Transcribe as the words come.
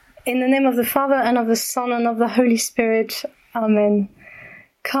In the name of the Father, and of the Son, and of the Holy Spirit. Amen.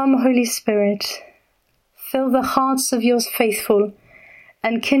 Come, Holy Spirit, fill the hearts of your faithful,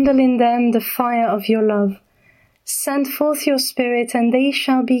 and kindle in them the fire of your love. Send forth your Spirit, and they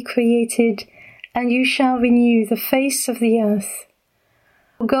shall be created, and you shall renew the face of the earth.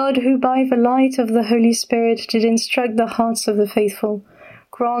 O God, who by the light of the Holy Spirit did instruct the hearts of the faithful,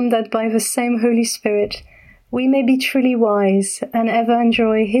 grant that by the same Holy Spirit we may be truly wise and ever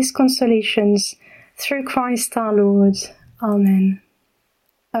enjoy his consolations through Christ our Lord. Amen.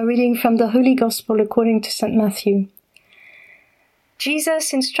 A reading from the Holy Gospel according to St. Matthew.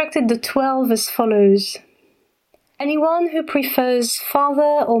 Jesus instructed the 12 as follows: Anyone who prefers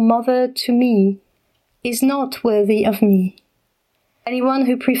father or mother to me is not worthy of me. Anyone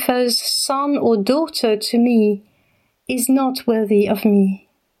who prefers son or daughter to me is not worthy of me.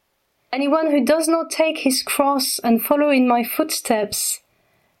 Anyone who does not take his cross and follow in my footsteps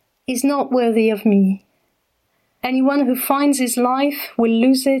is not worthy of me. Anyone who finds his life will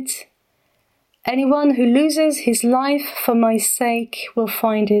lose it. Anyone who loses his life for my sake will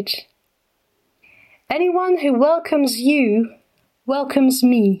find it. Anyone who welcomes you welcomes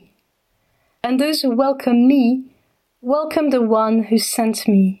me, and those who welcome me welcome the one who sent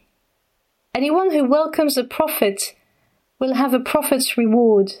me. Anyone who welcomes a prophet will have a prophet's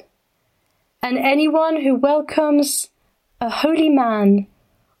reward. And anyone who welcomes a holy man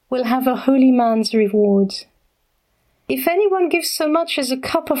will have a holy man's reward. If anyone gives so much as a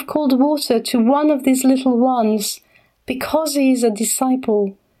cup of cold water to one of these little ones, because he is a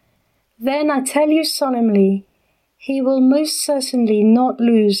disciple, then I tell you solemnly, he will most certainly not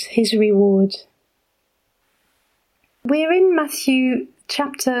lose his reward. We're in Matthew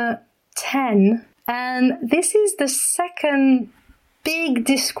chapter 10, and this is the second big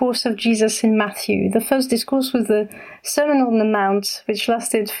discourse of Jesus in Matthew. The first discourse was the Sermon on the Mount, which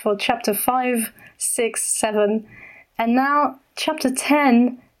lasted for chapter 5, 6, 7. And now chapter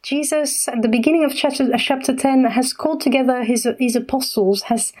 10, Jesus, at the beginning of chapter 10, has called together his apostles,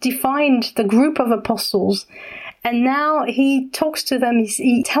 has defined the group of apostles. And now he talks to them,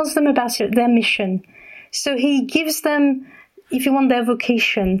 he tells them about their mission. So he gives them, if you want, their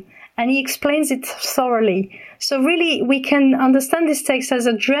vocation, and he explains it thoroughly. So really, we can understand this text as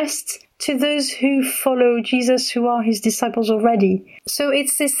addressed to those who follow Jesus, who are his disciples already. So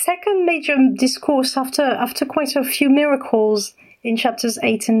it's this second major discourse after quite a few miracles in chapters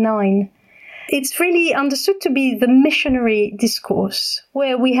 8 and 9. It's really understood to be the missionary discourse,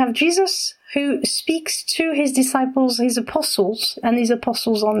 where we have Jesus who speaks to his disciples, his apostles, and his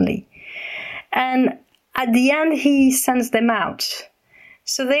apostles only. And at the end, he sends them out.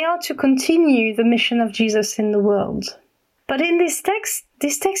 So they are to continue the mission of Jesus in the world. But in this text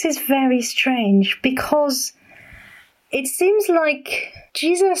is very strange, because it seems like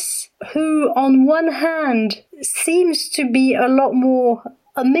Jesus, who on one hand seems to be a lot more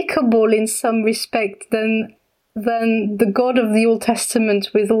amicable in some respect than the God of the Old Testament,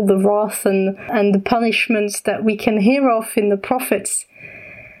 with all the wrath and the punishments that we can hear of in the prophets,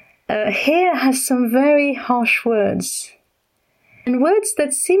 here has some very harsh words. And words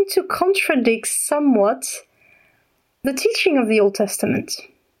that seem to contradict somewhat the teaching of the Old Testament.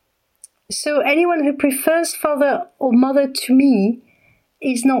 So anyone who prefers father or mother to me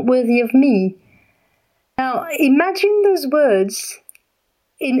is not worthy of me. Now imagine those words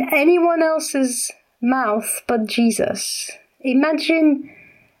in anyone else's mouth but Jesus. Imagine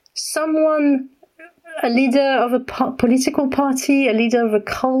someone, a leader of a political party, a leader of a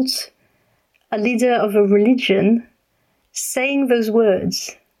cult, a leader of a religion, saying those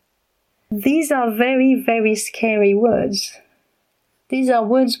words. These are very, very scary words. These are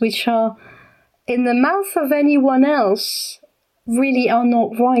words which are, in the mouth of anyone else, really are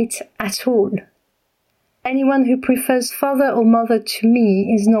not right at all. Anyone who prefers father or mother to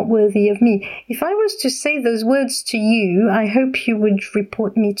me is not worthy of me. If I was to say those words to you, I hope you would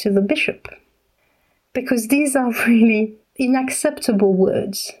report me to the bishop, because these are really unacceptable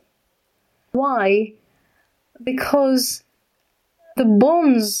words. Why? Because the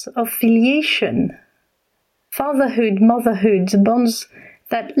bonds of filiation, fatherhood, motherhood, the bonds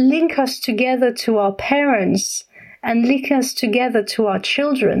that link us together to our parents and link us together to our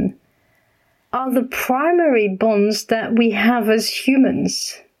children, are the primary bonds that we have as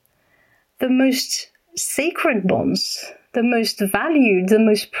humans. The most sacred bonds, the most valued, the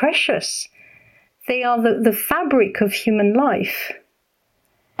most precious. They are the fabric of human life.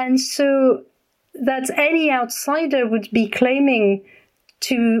 And so that any outsider would be claiming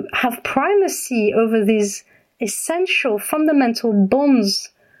to have primacy over these essential, fundamental bonds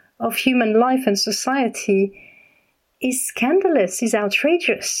of human life and society is scandalous, is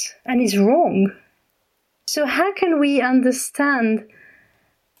outrageous, and is wrong. So how can we understand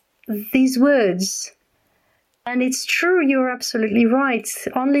these words? And it's true, you're absolutely right.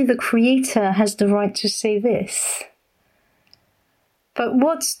 Only the Creator has the right to say this. But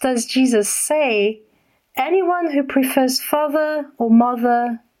what does Jesus say? Anyone who prefers father or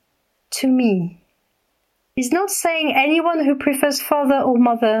mother to me. He's not saying anyone who prefers father or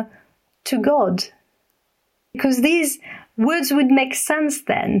mother to God. Because these words would make sense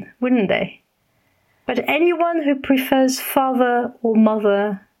then, wouldn't they? But anyone who prefers father or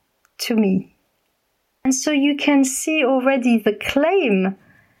mother to me. And so you can see already the claim,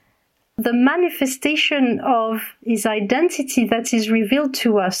 the manifestation of his identity that is revealed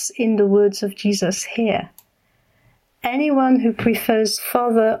to us in the words of Jesus here. Anyone who prefers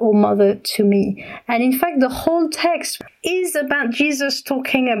father or mother to me. And in fact, the whole text is about Jesus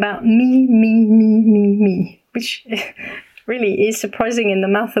talking about me, which really is surprising in the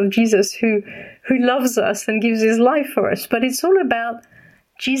mouth of Jesus who loves us and gives his life for us. But it's all about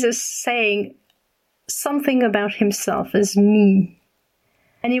Jesus saying something about himself as me.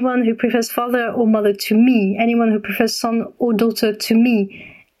 Anyone who prefers father or mother to me, anyone who prefers son or daughter to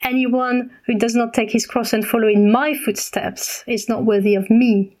me, anyone who does not take his cross and follow in my footsteps is not worthy of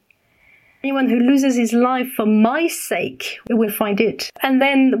me. Anyone who loses his life for my sake will find it. And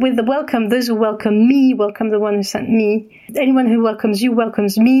then with the welcome, those who welcome me, welcome the one who sent me. Anyone who welcomes you,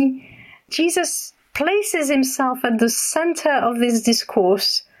 welcomes me. Jesus places himself at the center of this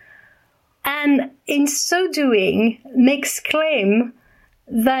discourse, and in so doing makes claim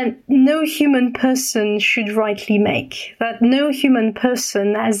that no human person should rightly make, that no human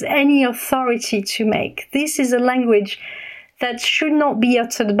person has any authority to make. This is a language that should not be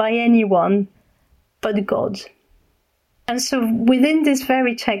uttered by anyone but God. And so within this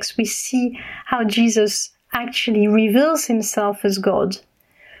very text, we see how Jesus actually reveals himself as God,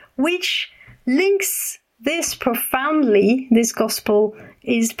 which links this profoundly, this gospel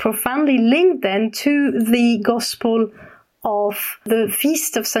is profoundly linked then to the gospel of the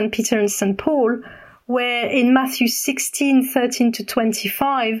feast of St. Peter and St. Paul, where in Matthew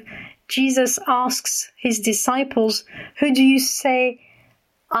 16:13-25, Jesus asks his disciples, who do you say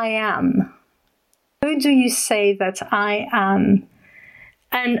I am? Who do you say that I am?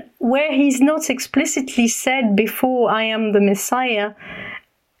 And where he's not explicitly said before I am the Messiah,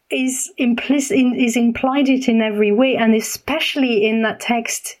 is implied it in every way, and especially in that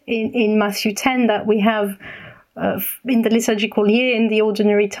text in Matthew 10 that we have in the liturgical year, in the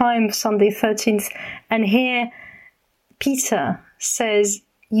ordinary time, Sunday 13th. And here Peter says,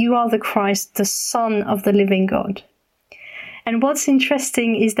 you are the Christ, the Son of the living God. And what's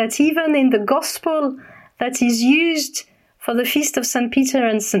interesting is that even in the gospel that is used for the feast of St. Peter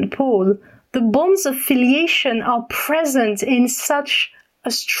and St. Paul, the bonds of filiation are present in such a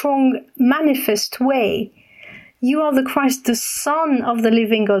strong, manifest way. You are the Christ, the Son of the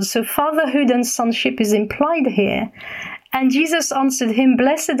living God. So fatherhood and sonship is implied here. And Jesus answered him,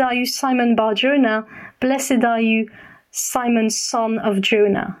 blessed are you, Simon Bar-Jonah. Blessed are you, Simon, son of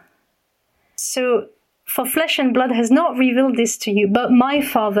Jonah. So, for flesh and blood has not revealed this to you, but my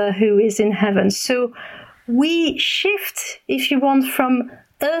Father who is in heaven. So, we shift, if you want, from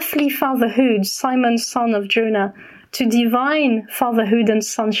earthly fatherhood, Simon, son of Jonah, to divine fatherhood and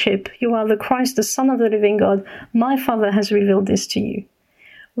sonship. You are the Christ, the Son of the living God. My Father has revealed this to you.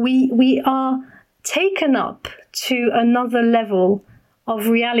 We are taken up to another level of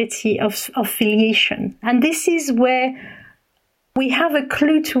reality, of filiation. And this is where we have a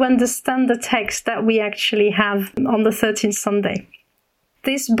clue to understand the text that we actually have on the 13th Sunday.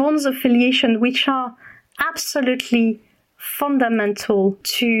 These bonds of filiation, which are absolutely fundamental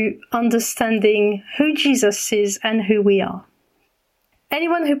to understanding who Jesus is and who we are.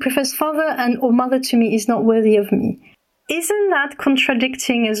 Anyone who prefers father and or mother to me is not worthy of me. Isn't that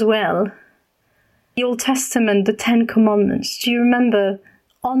contradicting as well? The Old Testament, the Ten Commandments. Do you remember?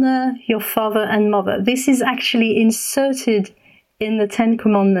 Honor your father and mother. This is actually inserted in the Ten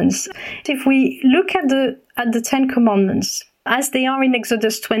Commandments. If we look at the Ten Commandments, as they are in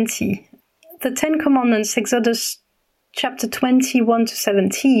Exodus 20, the Ten Commandments, Exodus chapter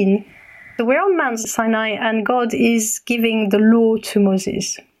 21-17, we're on Mount Sinai and God is giving the law to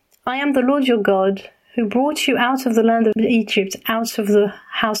Moses. I am the Lord your God who brought you out of the land of Egypt, out of the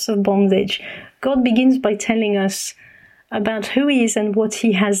house of bondage. God begins by telling us about who he is and what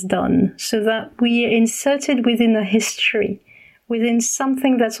he has done, so that we are inserted within a history, within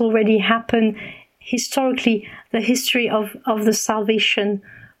something that's already happened historically, the history of the salvation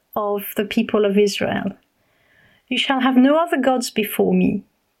of the people of Israel. You shall have no other gods before me.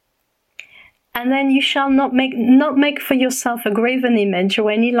 And then you shall not make for yourself a graven image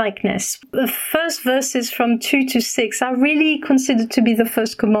or any likeness. The first verses from 2 to 6 are really considered to be the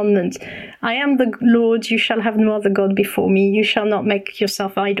first commandment. I am the Lord, you shall have no other God before me. You shall not make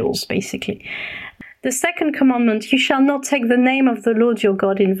yourself idols, basically. The second commandment, you shall not take the name of the Lord your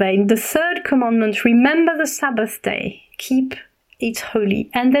God in vain. The third commandment, remember the Sabbath day, keep it holy.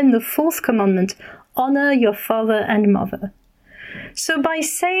 And then the fourth commandment, honor your father and mother. So by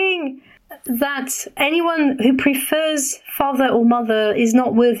saying that anyone who prefers father or mother is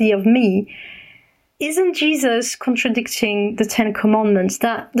not worthy of me, isn't Jesus contradicting the Ten Commandments?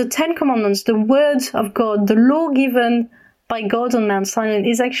 That the Ten Commandments, the word of God, the law given by God on Mount Sinai,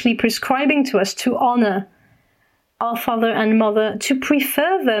 is actually prescribing to us to honor our father and mother, to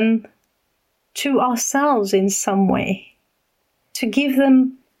prefer them to ourselves in some way, to give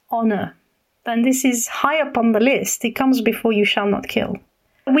them honor. And this is high up on the list. It comes before you shall not kill.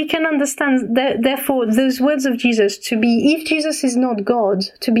 We can understand, therefore, those words of Jesus to be, if Jesus is not God,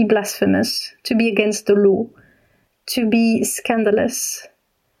 to be blasphemous, to be against the law, to be scandalous.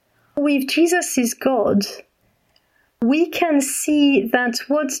 If Jesus is God, we can see that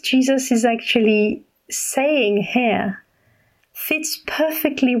what Jesus is actually saying here fits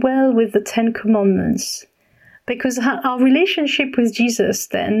perfectly well with the Ten Commandments, because our relationship with Jesus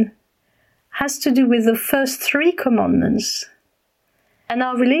then has to do with the first three commandments. And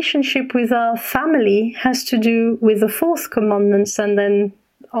our relationship with our family has to do with the fourth commandments and then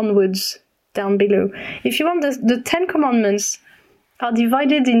onwards down below. If you want, the Ten Commandments are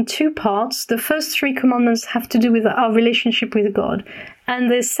divided in two parts. The first three commandments have to do with our relationship with God.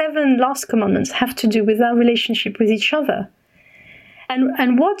 And the 7 last commandments have to do with our relationship with each other.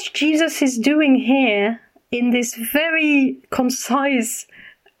 And what Jesus is doing here in this very concise,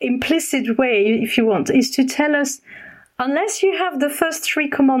 implicit way, if you want, is to tell us, unless you have the first 3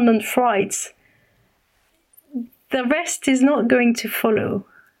 commandments right, the rest is not going to follow.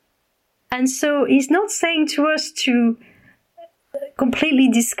 And so he's not saying to us to completely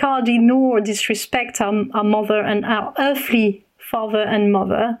discard, ignore, disrespect our mother and our earthly father and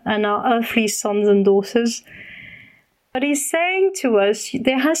mother and our earthly sons and daughters. But he's saying to us,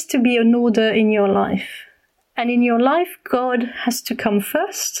 there has to be an order in your life. And in your life, God has to come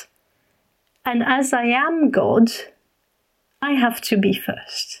first. And as I am God, I have to be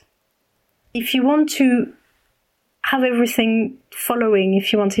first. If you want to have everything following,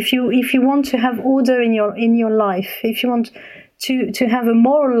 if you want to have order in your life, if you want to have a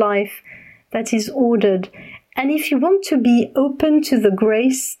moral life that is ordered, and if you want to be open to the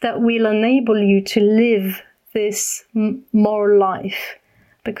grace that will enable you to live this moral life,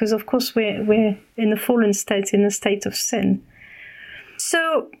 because of course we're in a fallen state, in a state of sin.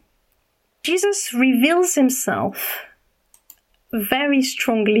 So Jesus reveals himself very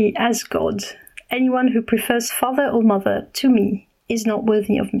strongly as God. Anyone who prefers father or mother to me is not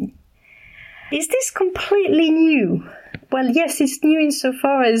worthy of me. Is this completely new? Well, yes, it's new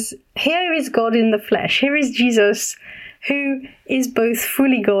insofar as here is God in the flesh. Here is Jesus, who is both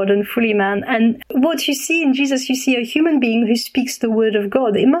fully God and fully man. And what you see in Jesus, you see a human being who speaks the word of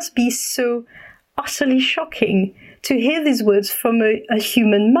God. It must be so utterly shocking to hear these words from a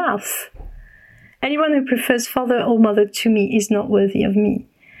human mouth. Anyone who prefers father or mother to me is not worthy of me.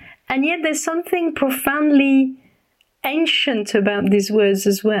 And yet there's something profoundly ancient about these words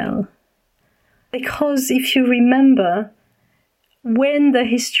as well. Because if you remember, when the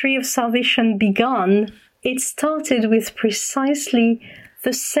history of salvation began, it started with precisely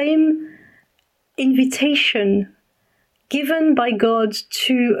the same invitation given by God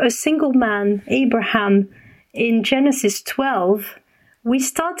to a single man, Abraham, in Genesis 12. We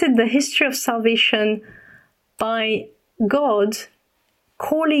started the history of salvation by God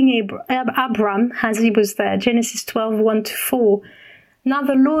calling Abram as he was there, Genesis 12, 1-4. Now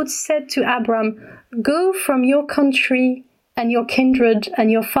the Lord said to Abram, go from your country and your kindred and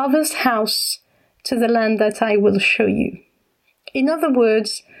your father's house to the land that I will show you. In other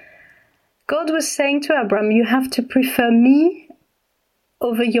words, God was saying to Abram, you have to prefer me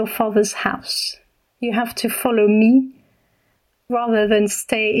over your father's house. You have to follow me rather than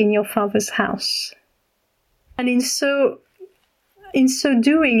stay in your father's house. And in so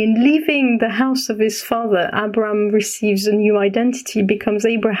doing, in leaving the house of his father, Abram receives a new identity,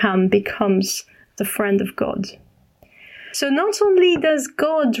 Abraham becomes the friend of God. So not only does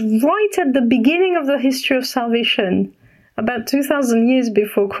God, right at the beginning of the history of salvation, about 2,000 years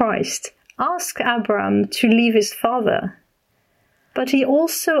before Christ, ask Abraham to leave his father, but he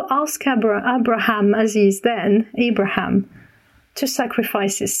also asked Abraham, as he is then, Abraham, to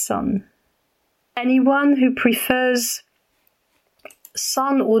sacrifice his son. Anyone who prefers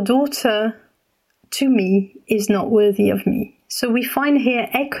son or daughter to me is not worthy of me. So we find here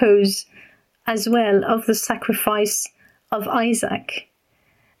echoes as well of the sacrifice of Isaac,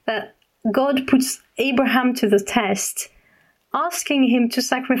 that God puts Abraham to the test, asking him to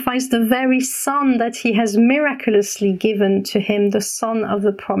sacrifice the very son that he has miraculously given to him, the son of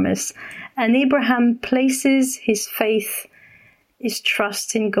the promise. And Abraham places his faith, his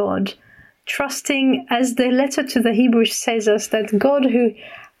trust in God, trusting, as the letter to the Hebrews says us, that God who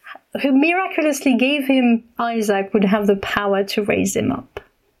miraculously gave him Isaac would have the power to raise him up.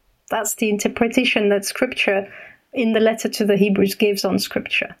 That's the interpretation that Scripture in the letter to the Hebrews gives on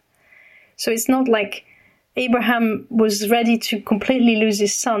Scripture. So it's not like Abraham was ready to completely lose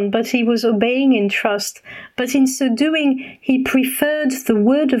his son, but he was obeying in trust. But in so doing, he preferred the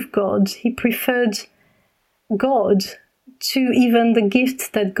word of God. He preferred God to even the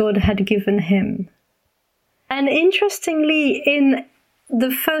gift that God had given him. And interestingly, in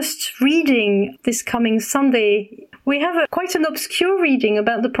the first reading this coming Sunday, we have quite an obscure reading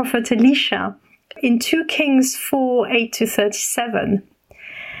about the prophet Elisha in 2 Kings 4, 8-37.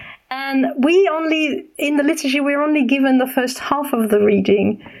 And in the liturgy, we're only given the first half of the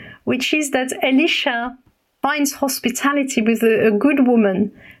reading, which is that Elisha finds hospitality with a good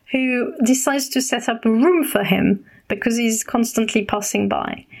woman who decides to set up a room for him because he's constantly passing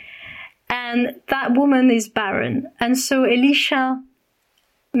by. And that woman is barren. And so Elisha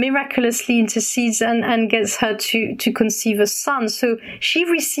miraculously intercedes and gets her to conceive a son. So she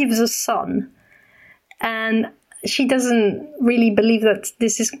receives a son. And she doesn't really believe that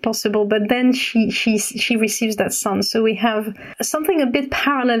this is possible, but then she receives that son. So we have something a bit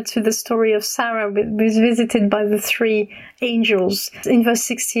parallel to the story of Sarah, who's visited by the 3 angels. In verse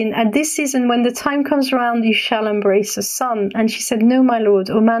 16, "At this season, when the time comes around, you shall embrace a son." And she said, "No, my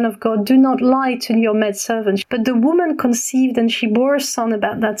Lord, O man of God, do not lie to your maidservant." But the woman conceived, and she bore a son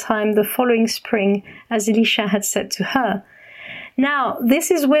about that time, the following spring, as Elisha had said to her. Now,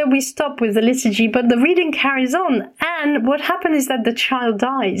 this is where we stop with the liturgy, but the reading carries on. And what happened is that the child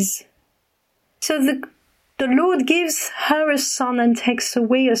dies. So the Lord gives her a son and takes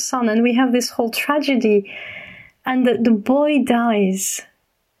away a son. And we have this whole tragedy. And the boy dies.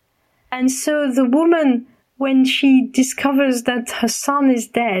 And so the woman, when she discovers that her son is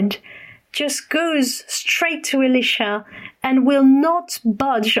dead, just goes straight to Elisha and will not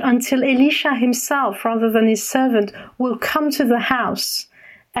budge until Elisha himself, rather than his servant, will come to the house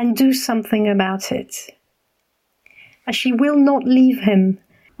and do something about it. And she will not leave him.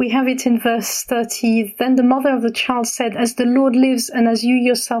 We have it in verse 30. "Then the mother of the child said, 'As the Lord lives and as you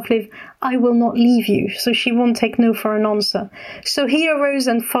yourself live, I will not leave you.'" So she won't take no for an answer. So he arose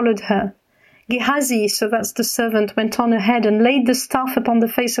and followed her. Gehazi, so that's the servant, went on ahead and laid the staff upon the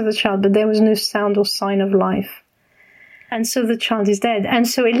face of the child, but there was no sound or sign of life. And so the child is dead. And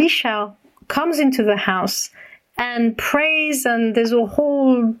so Elisha comes into the house and prays, and there's a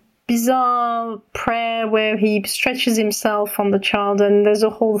whole bizarre prayer where he stretches himself on the child, and there's a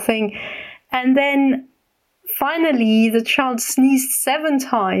whole thing. And then finally the child sneezed 7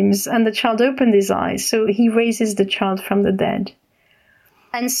 times, and the child opened his eyes. So he raises the child from the dead.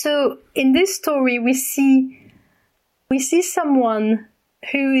 And so in this story, we see someone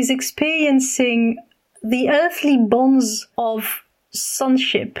who is experiencing the earthly bonds of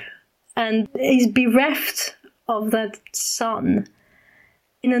sonship and is bereft of that son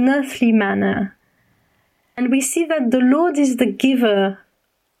in an earthly manner. And we see that the Lord is the giver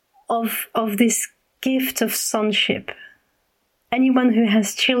of this gift of sonship. Anyone who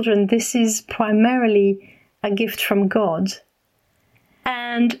has children, this is primarily a gift from God.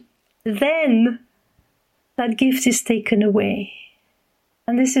 And then that gift is taken away.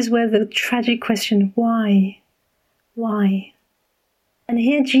 And this is where the tragic question, why? Why? And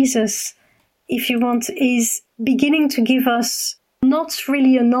here Jesus, if you want, is beginning to give us not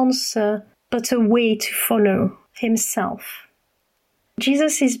really an answer, but a way to follow himself.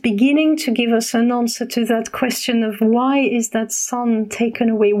 Jesus is beginning to give us an answer to that question of why is that son taken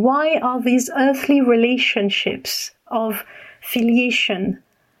away? Why are these earthly relationships of filiation,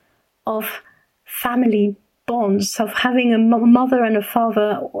 of family bonds, of having a mother and a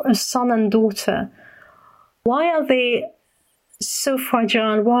father, a son and daughter, why are they so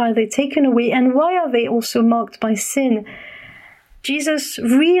fragile? Why are they taken away? And why are they also marked by sin? Jesus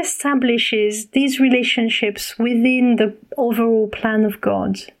reestablishes these relationships within the overall plan of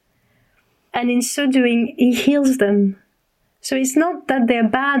God. And in so doing, he heals them. So it's not that they're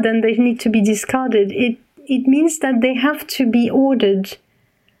bad and they need to be discarded. It means that they have to be ordered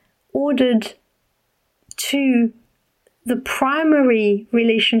to the primary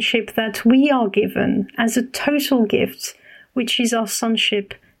relationship that we are given as a total gift, which is our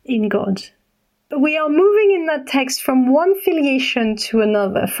sonship in God. we are moving in that text from one filiation to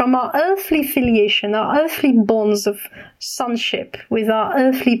another, from our earthly filiation, our earthly bonds of sonship with our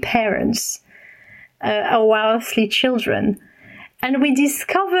earthly parents, or our earthly children. And we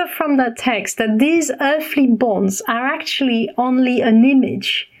discover from that text that these earthly bonds are actually only an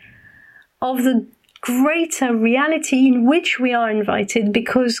image of the greater reality in which we are invited,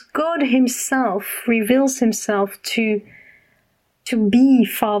 because God himself reveals himself to be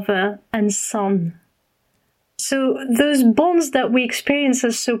Father and Son. So those bonds that we experience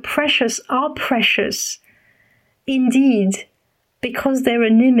as so precious are precious indeed, because they're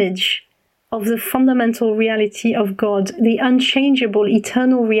an image of the fundamental reality of God, the unchangeable,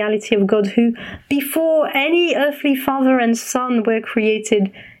 eternal reality of God, who, before any earthly Father and Son were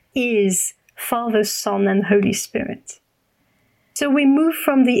created, is Father, Son, and Holy Spirit. So we move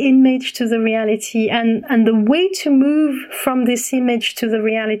from the image to the reality, and the way to move from this image to the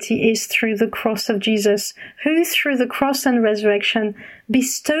reality is through the cross of Jesus, who through the cross and resurrection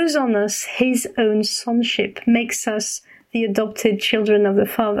bestows on us his own sonship, makes us the adopted children of the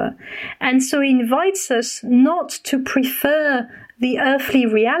Father. And so he invites us not to prefer the earthly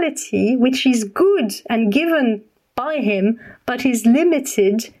reality, which is good and given by him, but is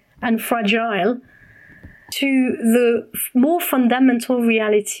limited and fragile, to the more fundamental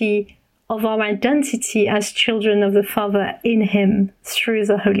reality of our identity as children of the Father in him through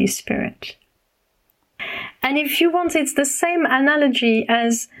the Holy Spirit. And if you want, it's the same analogy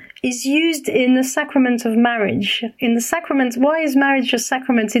as is used in the sacrament of marriage. In the sacrament, why is marriage a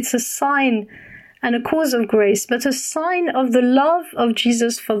sacrament? It's a sign and a cause of grace, but a sign of the love of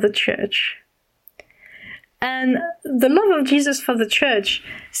Jesus for the church. And the love of Jesus for the church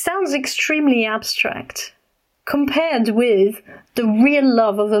sounds extremely abstract compared with the real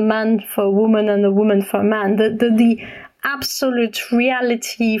love of a man for a woman and a woman for a man, the absolute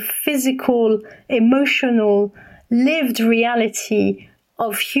reality, physical, emotional, lived reality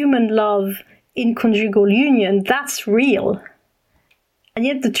of human love in conjugal union. That's real. And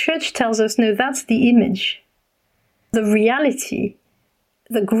yet the church tells us, no, that's the image. The reality,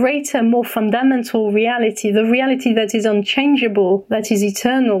 the greater, more fundamental reality, the reality that is unchangeable, that is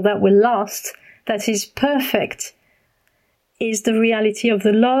eternal, that will last, that is perfect, is the reality of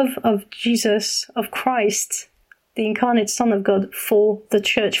the love of Jesus, of Christ, the incarnate Son of God, for the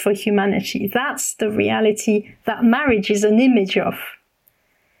church, for humanity. That's the reality that marriage is an image of.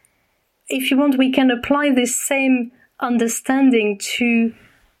 If you want, we can apply this same understanding to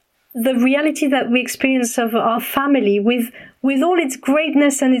the reality that we experience of our family, with all its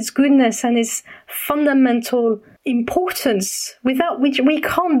greatness and its goodness and its fundamental importance, without which we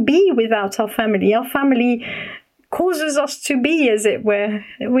can't be without our family. Our family causes us to be, as it were.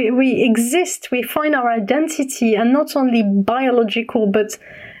 We exist, we find our identity, and not only biological, but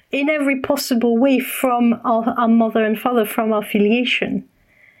in every possible way from our mother and father, from our filiation.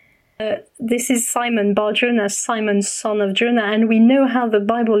 This is Simon bar Jonah, Simon son of Jonah, and we know how the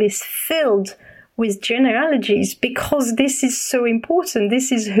Bible is filled with genealogies because this is so important.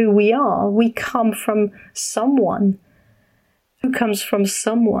 This is who we are. We come from someone who comes from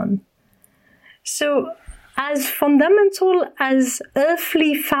someone. So as fundamental as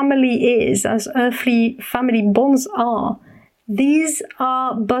earthly family is, as earthly family bonds are, these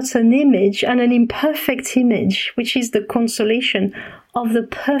are but an image, and an imperfect image, which is the consolation of the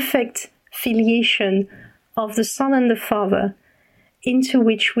perfect filiation of the Son and the Father, into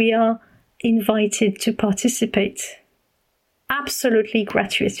which we are invited to participate, absolutely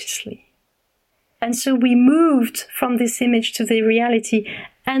gratuitously. And so we moved from this image to the reality,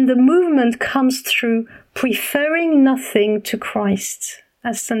 and the movement comes through preferring nothing to Christ,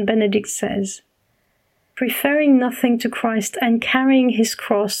 as St. Benedict says. Preferring nothing to Christ and carrying his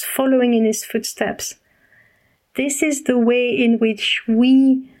cross, following in his footsteps. This is the way in which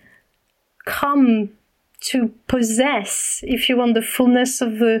we come to possess, if you want, the fullness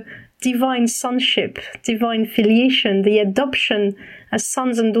of the divine sonship, divine filiation, the adoption as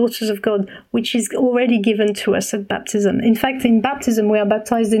sons and daughters of God, which is already given to us at baptism. In fact, in baptism, we are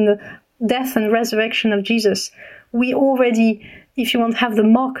baptized in the death and resurrection of Jesus. We already, if you want, have the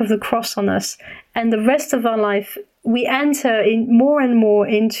mark of the cross on us. And the rest of our life, we enter in more and more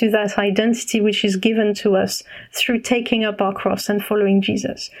into that identity which is given to us through taking up our cross and following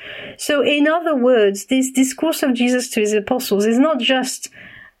Jesus. So in other words, this discourse of Jesus to his apostles is not just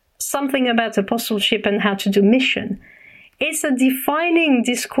something about apostleship and how to do mission. It's a defining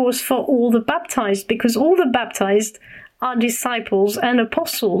discourse for all the baptized, because all the baptized are disciples and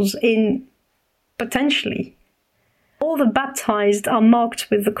apostles in potentially. All the baptized are marked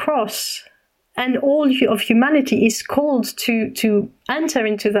with the cross. And all of humanity is called to enter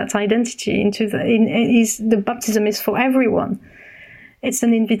into that identity. The baptism is for everyone. It's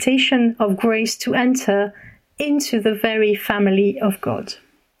an invitation of grace to enter into the very family of God.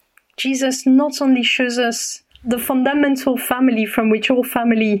 Jesus not only shows us the fundamental family from which all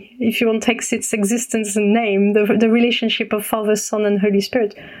family, if you want, takes its existence and name, the relationship of Father, Son, and Holy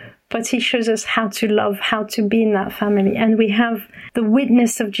Spirit, but he shows us how to love, how to be in that family. And we have the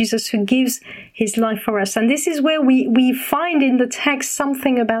witness of Jesus who gives his life for us. And this is where we find in the text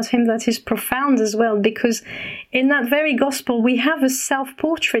something about him that is profound as well, because in that very gospel, we have a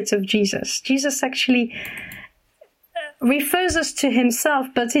self-portrait of Jesus. Jesus actually refers us to himself,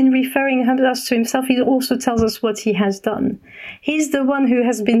 but in referring us to himself, he also tells us what he has done. He's the one who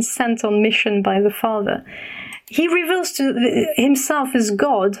has been sent on mission by the Father. He reveals to himself as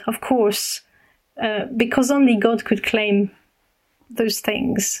God, of course, because only God could claim those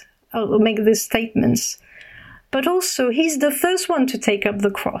things or make these statements. But also, he's the first one to take up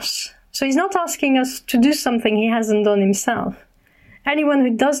the cross. So he's not asking us to do something he hasn't done himself. Anyone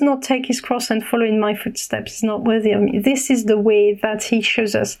who does not take his cross and follow in my footsteps is not worthy of me. This is the way that he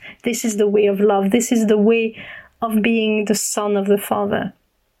shows us. This is the way of love. This is the way of being the Son of the Father,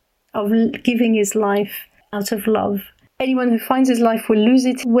 of giving his life out of love. Anyone who finds his life will lose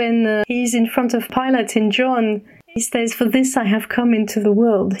it. When he's in front of Pilate in John, he says, "For this I have come into the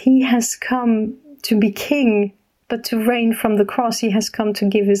world." He has come to be king, but to reign from the cross. He has come to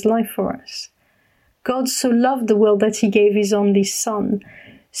give his life for us. God so loved the world that he gave his only Son.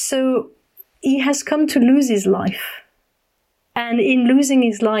 So he has come to lose his life. And in losing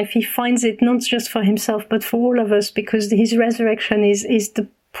his life, he finds it not just for himself, but for all of us, because his resurrection is the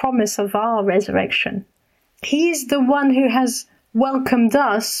promise of our resurrection. He is the one who has welcomed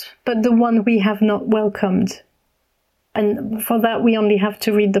us, but the one we have not welcomed. And for that, we only have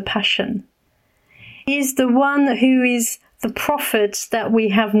to read the Passion. He is the one who is the prophet that we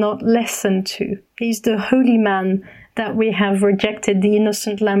have not listened to. He's the holy man that we have rejected, the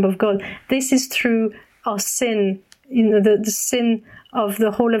innocent Lamb of God. This is through our sin, the sin of the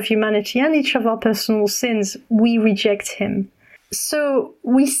whole of humanity and each of our personal sins. We reject him. So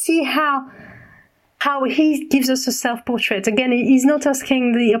we see how he gives us a self-portrait. Again, he's not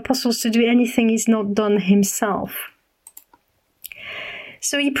asking the apostles to do anything he's not done himself.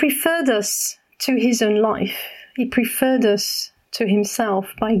 So he preferred us to his own life. He preferred us to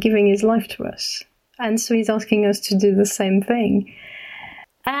himself by giving his life to us. And so he's asking us to do the same thing.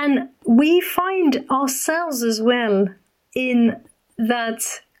 And we find ourselves as well in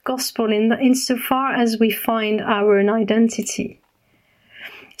that gospel insofar as we find our own identity.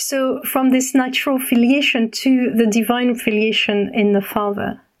 So from this natural filiation to the divine filiation in the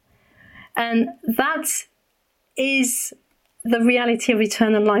Father. And that is the reality of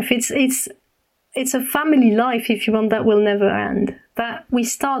eternal life. It's a family life, if you want, that will never end. That we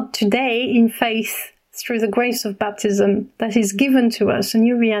start today in faith through the grace of baptism that is given to us, a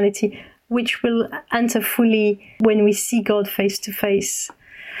new reality, which will enter fully when we see God face to face.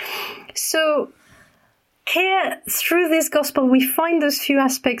 So here, through this gospel, we find those few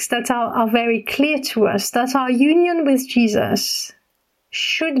aspects that are very clear to us, that our union with Jesus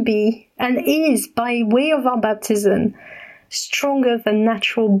should be and is, by way of our baptism, stronger than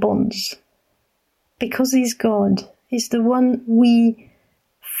natural bonds. Because he's God, he's the one we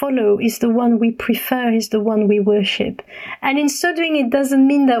follow, he's the one we prefer, he's the one we worship. And in so doing, it doesn't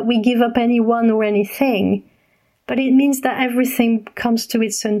mean that we give up anyone or anything, but it means that everything comes to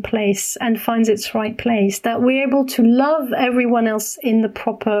its own place and finds its right place, that we're able to love everyone else in the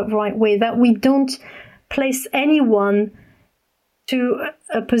proper right way, that we don't place anyone to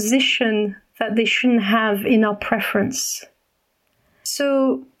a position that they shouldn't have in our preference.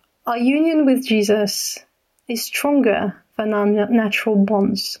 So our union with Jesus is stronger than our natural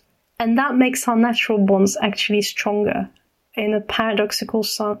bonds. And that makes our natural bonds actually stronger in a paradoxical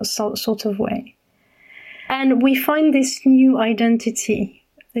sort of way. And we find this new identity,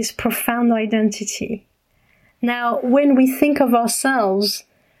 this profound identity. Now, when we think of ourselves,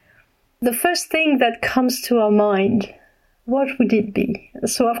 the first thing that comes to our mind, what would it be?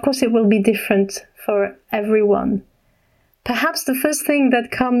 So, of course, it will be different for everyone. Perhaps the first thing that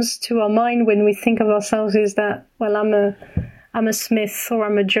comes to our mind when we think of ourselves is that, well, I'm a Smith, or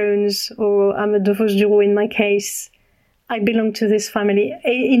I'm a Jones, or I'm a de Vos-Duro in my case. I belong to this family.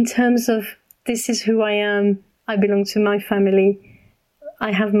 In terms of, this is who I am, I belong to my family.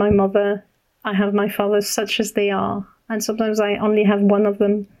 I have my mother, I have my father, such as they are. And sometimes I only have one of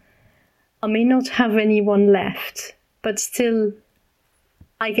them. I may not have anyone left, but still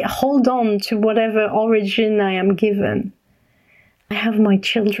I hold on to whatever origin I am given. I have my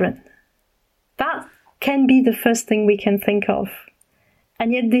children. can be the first thing we can think of.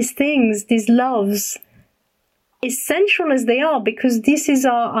 And yet these things, these loves, essential as they are, because this is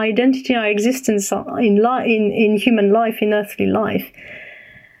our identity, our existence in human life, in earthly life,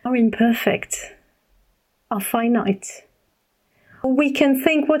 are imperfect, are finite. We can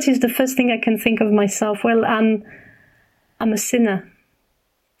think, what is the first thing I can think of myself? Well, I'm a sinner.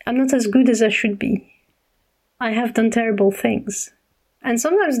 I'm not as good as I should be. I have done terrible things. And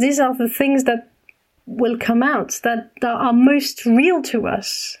sometimes these are the things that will come out, that are most real to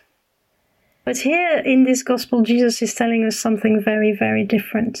us. But here in this gospel, Jesus is telling us something very, very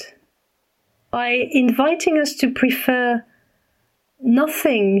different. By inviting us to prefer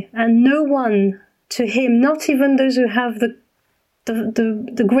nothing and no one to him, not even those who have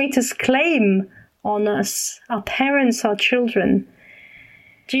the greatest claim on us, our parents, our children,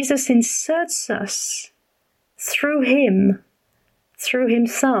 Jesus inserts us through him, through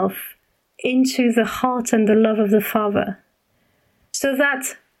himself, into the heart and the love of the Father. So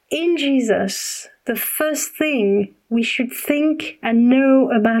that in Jesus, the first thing we should think and know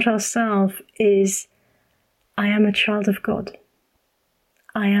about ourselves is, I am a child of God.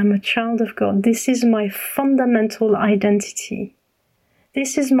 I am a child of God. This is my fundamental identity.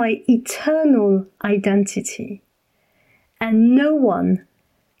 This is my eternal identity. And no one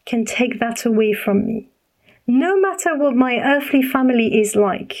can take that away from me. No matter what my earthly family is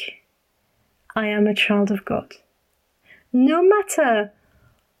like, I am a child of God. No matter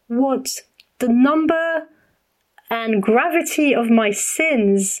what the number and gravity of my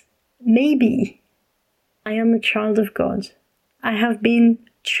sins may be, I am a child of God. I have been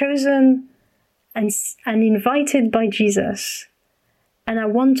chosen and invited by Jesus, and I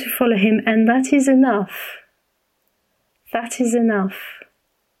want to follow him, and that is enough. That is enough.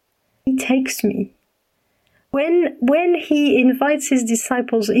 He takes me. When he invites his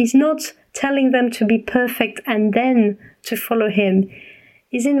disciples, he's not telling them to be perfect and then to follow him.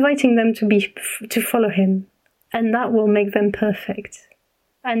 He's inviting them to follow him, and that will make them perfect.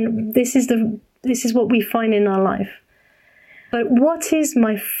 And this is what we find in our life. But what is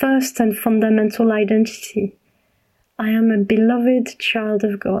my first and fundamental identity? I am a beloved child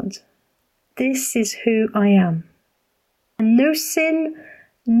of God. This is who I am. And no sin,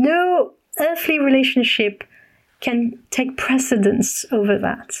 no earthly relationship can take precedence over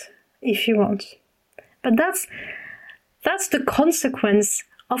that, if you want. But that's the consequence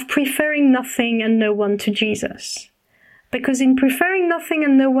of preferring nothing and no one to Jesus. Because in preferring nothing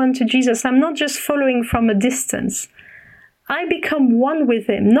and no one to Jesus, I'm not just following from a distance. I become one with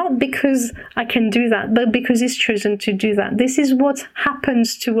him, not because I can do that, but because he's chosen to do that. This is what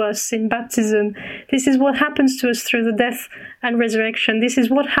happens to us in baptism. This is what happens to us through the death and resurrection. This is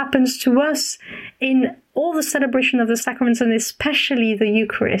what happens to us in all the celebration of the sacraments, and especially the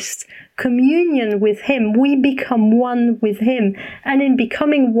Eucharist. Communion with him, we become one with him. And in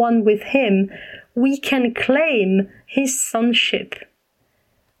becoming one with him, we can claim his sonship.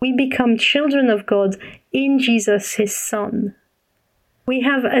 We become children of God in Jesus, his Son. We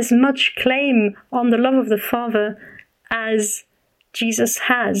have as much claim on the love of the Father as Jesus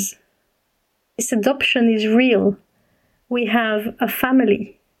has. This adoption is real. We have a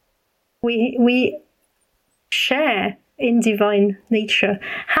family. We share in divine nature.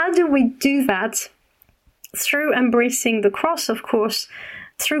 How do we do that? Through embracing the cross, of course,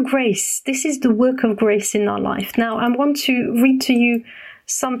 through grace. This is the work of grace in our life. Now, I want to read to you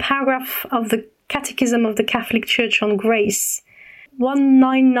some paragraph of the Catechism of the Catholic Church on grace,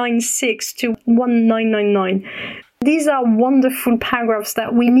 1996 to 1999. These are wonderful paragraphs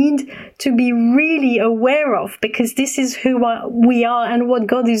that we need to be really aware of, because this is who we are and what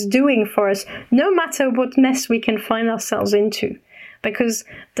God is doing for us, no matter what mess we can find ourselves into. Because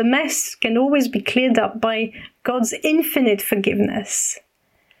the mess can always be cleared up by God's infinite forgiveness.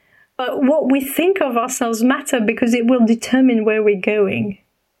 But what we think of ourselves matter, because it will determine where we're going.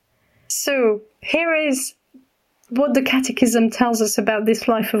 So here is what the Catechism tells us about this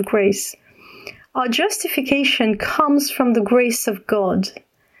life of grace. Our justification comes from the grace of God.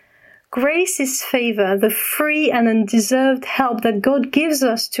 Grace is favor, the free and undeserved help that God gives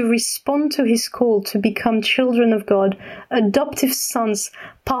us to respond to his call to become children of God, adoptive sons,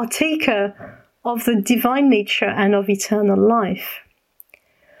 partaker of the divine nature and of eternal life.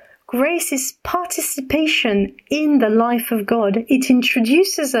 Grace is participation in the life of God. It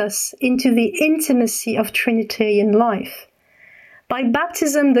introduces us into the intimacy of Trinitarian life. By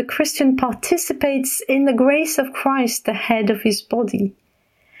baptism, the Christian participates in the grace of Christ, the head of his body.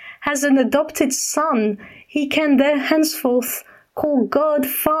 As an adopted son, he can there henceforth call God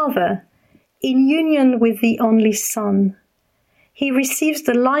Father in union with the only Son. he receives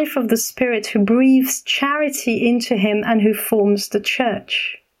the life of the Spirit who breathes charity into him and who forms the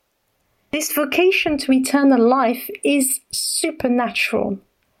church. This vocation to eternal life is supernatural.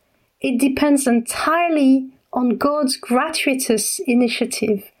 It depends entirely on God's gratuitous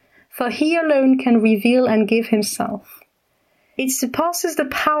initiative, for he alone can reveal and give himself. It surpasses the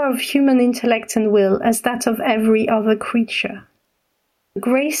power of human intellect and will as that of every other creature. The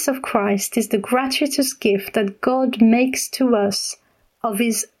grace of Christ is the gratuitous gift that God makes to us of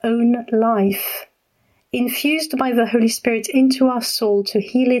his own life, infused by the Holy Spirit into our soul to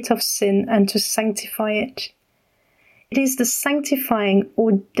heal it of sin and to sanctify it. It is the sanctifying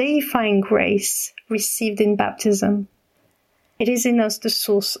or deifying grace received in baptism. It is in us the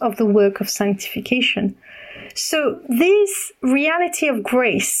source of the work of sanctification. So this reality of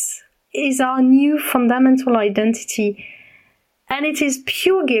grace is our new fundamental identity, and it is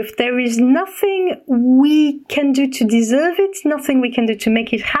pure gift. There is nothing we can do to deserve it, nothing we can do to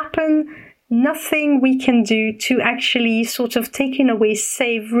make it happen, nothing we can do to actually sort of take in away,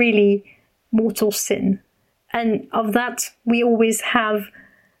 save really mortal sin. And of that, we always have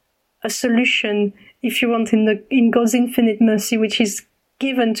a solution, if you want, in God's infinite mercy, which is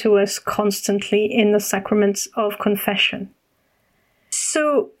given to us constantly in the sacraments of confession.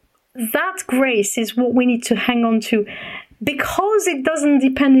 So that grace is what we need to hang on to, because it doesn't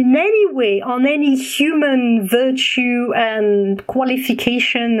depend in any way on any human virtue and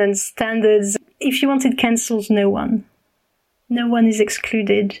qualification and standards. If you want, it cancels no one. No one is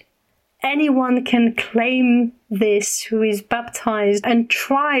excluded. Anyone can claim this who is baptized and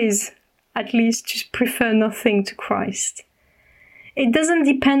tries at least to prefer nothing to Christ. It doesn't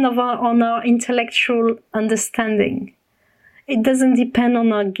depend on our intellectual understanding. It doesn't depend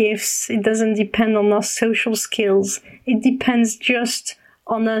on our gifts. It doesn't depend on our social skills. It depends just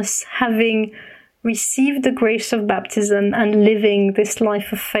on us having received the grace of baptism and living this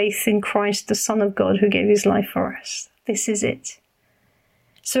life of faith in Christ, the Son of God, who gave his life for us. This is it.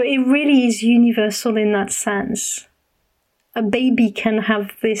 So it really is universal in that sense. A baby can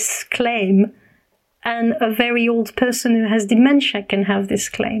have this claim, and a very old person who has dementia can have this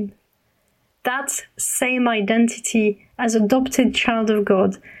claim. That same identity as adopted child of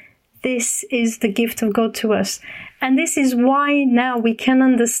God, this is the gift of God to us. And this is why now we can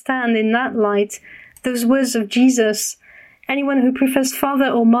understand in that light those words of Jesus, anyone who prefers father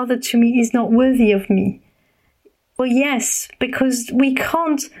or mother to me is not worthy of me. Well, yes, because we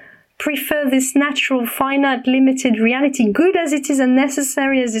can't prefer this natural, finite, limited reality, good as it is and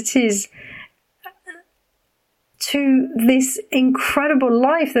necessary as it is, to this incredible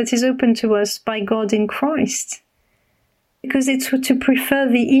life that is open to us by God in Christ. Because it's to prefer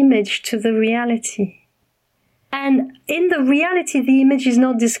the image to the reality. And in the reality, the image is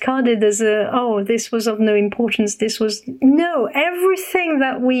not discarded as this was of no importance, No, everything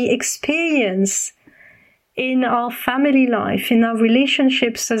that we experience in our family life, in our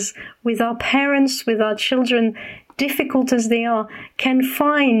relationships with our parents, with our children, difficult as they are, can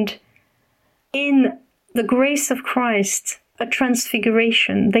find in the grace of Christ a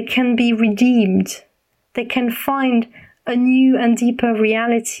transfiguration. They can be redeemed. They can find a new and deeper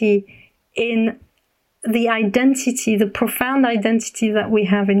reality in the identity, the profound identity that we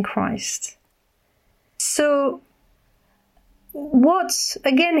have in Christ. So what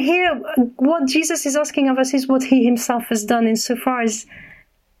Jesus is asking of us is what he himself has done, insofar as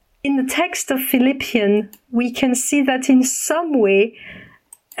in the text of Philippians, we can see that in some way,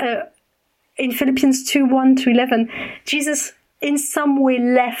 in Philippians 2:1-11, Jesus in some way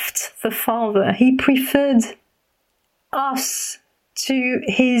left the Father. He preferred us to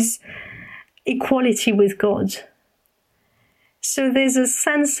his equality with God. So there's a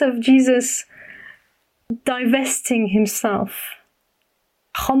sense of Jesus divesting himself,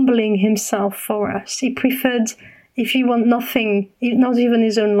 humbling himself for us. He preferred, if you want, nothing, not even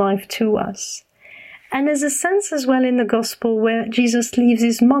his own life, to us. And there's a sense as well in the gospel where Jesus leaves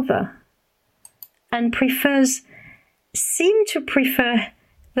his mother and seemed to prefer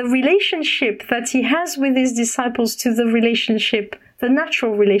the relationship that he has with his disciples to the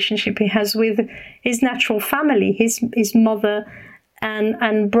natural relationship he has with his natural family, his mother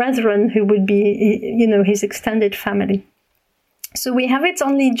and brethren, who would be, his extended family. So we have it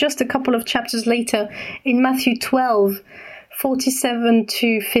only just a couple of chapters later in Matthew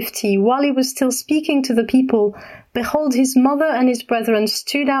 12:47-50. While he was still speaking to the people, behold, his mother and his brethren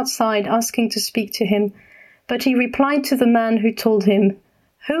stood outside asking to speak to him. But he replied to the man who told him,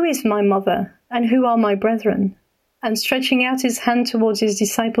 "Who is my mother and who are my brethren?" And stretching out his hand towards his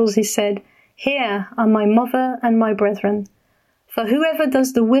disciples, he said, "Here are my mother and my brethren. For whoever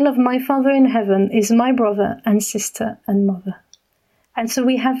does the will of my Father in heaven is my brother and sister and mother." And so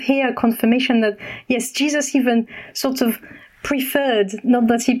we have here a confirmation that, yes, Jesus even sort of preferred, not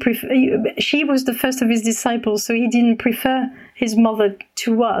that she was the first of his disciples, so he didn't prefer his mother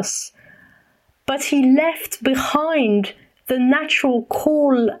to us. But he left behind the natural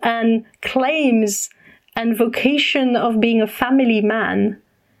call and claims and vocation of being a family man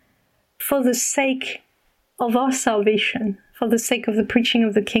for the sake of our salvation, for the sake of the preaching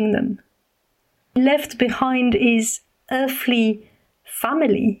of the kingdom. He left behind his earthly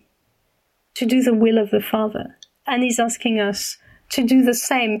family to do the will of the Father. And he's asking us to do the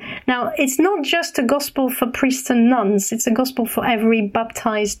same. Now, it's not just a gospel for priests and nuns, it's a gospel for every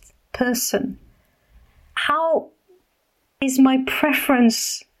baptized person. How is my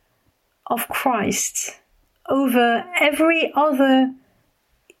preference of Christ over every other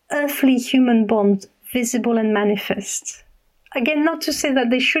earthly human bond visible and manifest? Again, not to say that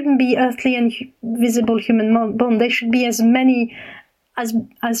there shouldn't be earthly and visible human bond. There should be as many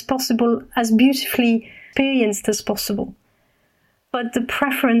as possible, as beautifully experienced as possible. But the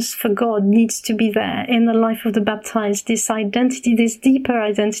preference for God needs to be there in the life of the baptized. This identity, this deeper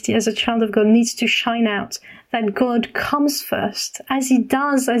identity as a child of God needs to shine out. That God comes first, as he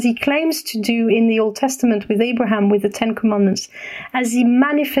does, as he claims to do in the Old Testament with Abraham, with the Ten Commandments, as he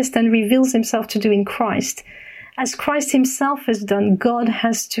manifests and reveals himself to do in Christ. As Christ himself has done, God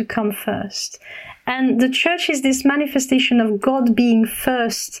has to come first. And the church is this manifestation of God being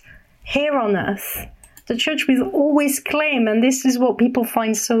first here on earth. The church will always claim, and this is what people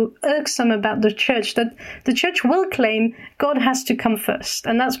find so irksome about the church, that the church will claim God has to come first.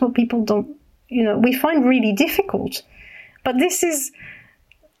 And that's what people we find really difficult. But this is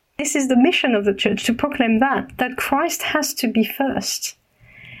the mission of the church, to proclaim that Christ has to be first.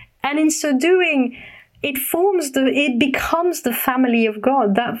 And in so doing, it becomes the family of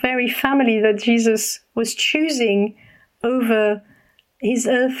God, that very family that Jesus was choosing over his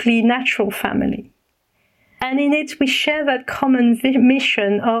earthly natural family. And in it, we share that common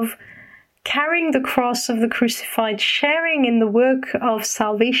mission of carrying the cross of the crucified, sharing in the work of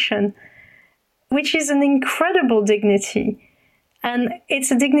salvation, which is an incredible dignity. And it's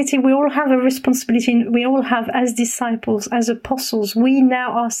a dignity we all have a responsibility, we all have as disciples, as apostles. We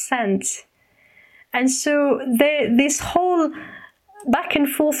now are sent. And so this whole back and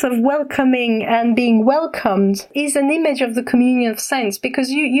forth of welcoming and being welcomed is an image of the communion of saints,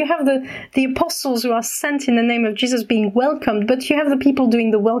 because you have the apostles who are sent in the name of Jesus being welcomed, but you have the people doing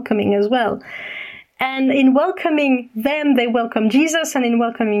the welcoming as well. And in welcoming them, they welcome Jesus, and in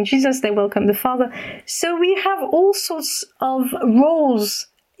welcoming Jesus, they welcome the Father. So we have all sorts of roles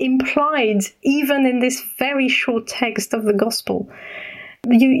implied, even in this very short text of the gospel.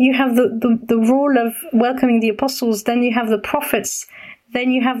 You have the role of welcoming the apostles, then you have the prophets,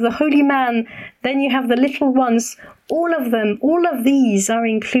 then you have the holy man, then you have the little ones. All of these are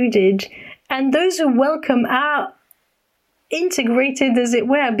included. And those who welcome are integrated, as it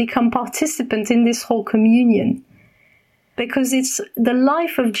were, become participants in this whole communion. Because it's the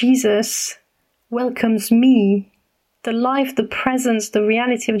life of Jesus welcomes me. The life, the presence, the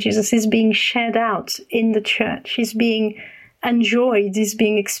reality of Jesus is being shared out in the church, is being enjoyed, is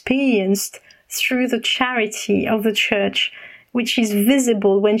being experienced through the charity of the church, which is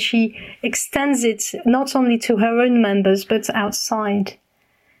visible when she extends it not only to her own members, but outside.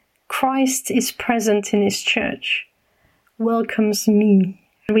 Christ is present in his church, welcomes me.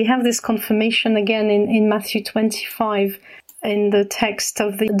 We have this confirmation again in Matthew 25, in the text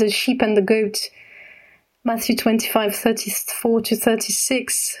of the sheep and the goat. Matthew 25, 34 to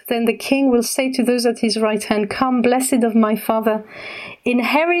 36. Then the king will say to those at his right hand, "Come, blessed of my Father,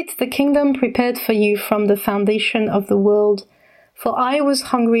 inherit the kingdom prepared for you from the foundation of the world. For I was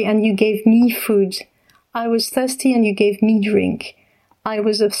hungry, and you gave me food. I was thirsty, and you gave me drink. I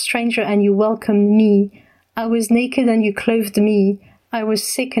was a stranger, and you welcomed me. I was naked, and you clothed me. I was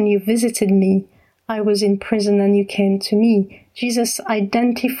sick, and you visited me. I was in prison, and you came to me." Jesus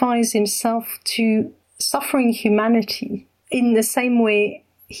identifies himself to suffering humanity. In the same way,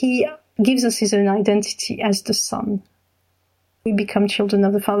 he gives us his own identity as the Son. We become children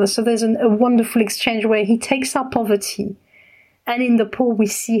of the Father. So there's a wonderful exchange where he takes our poverty, and in the poor we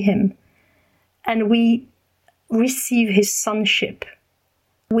see him, and we receive his sonship.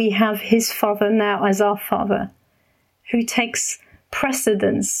 We have his Father now as our Father, who takes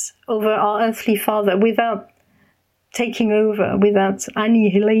precedence over our earthly father without taking over, without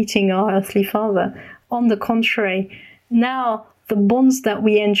annihilating our earthly father. On the contrary, now the bonds that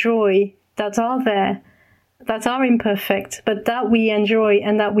we enjoy, that are there, that are imperfect, but that we enjoy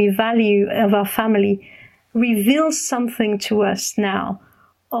and that we value of our family, reveals something to us now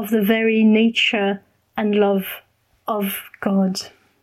of the very nature and love of God.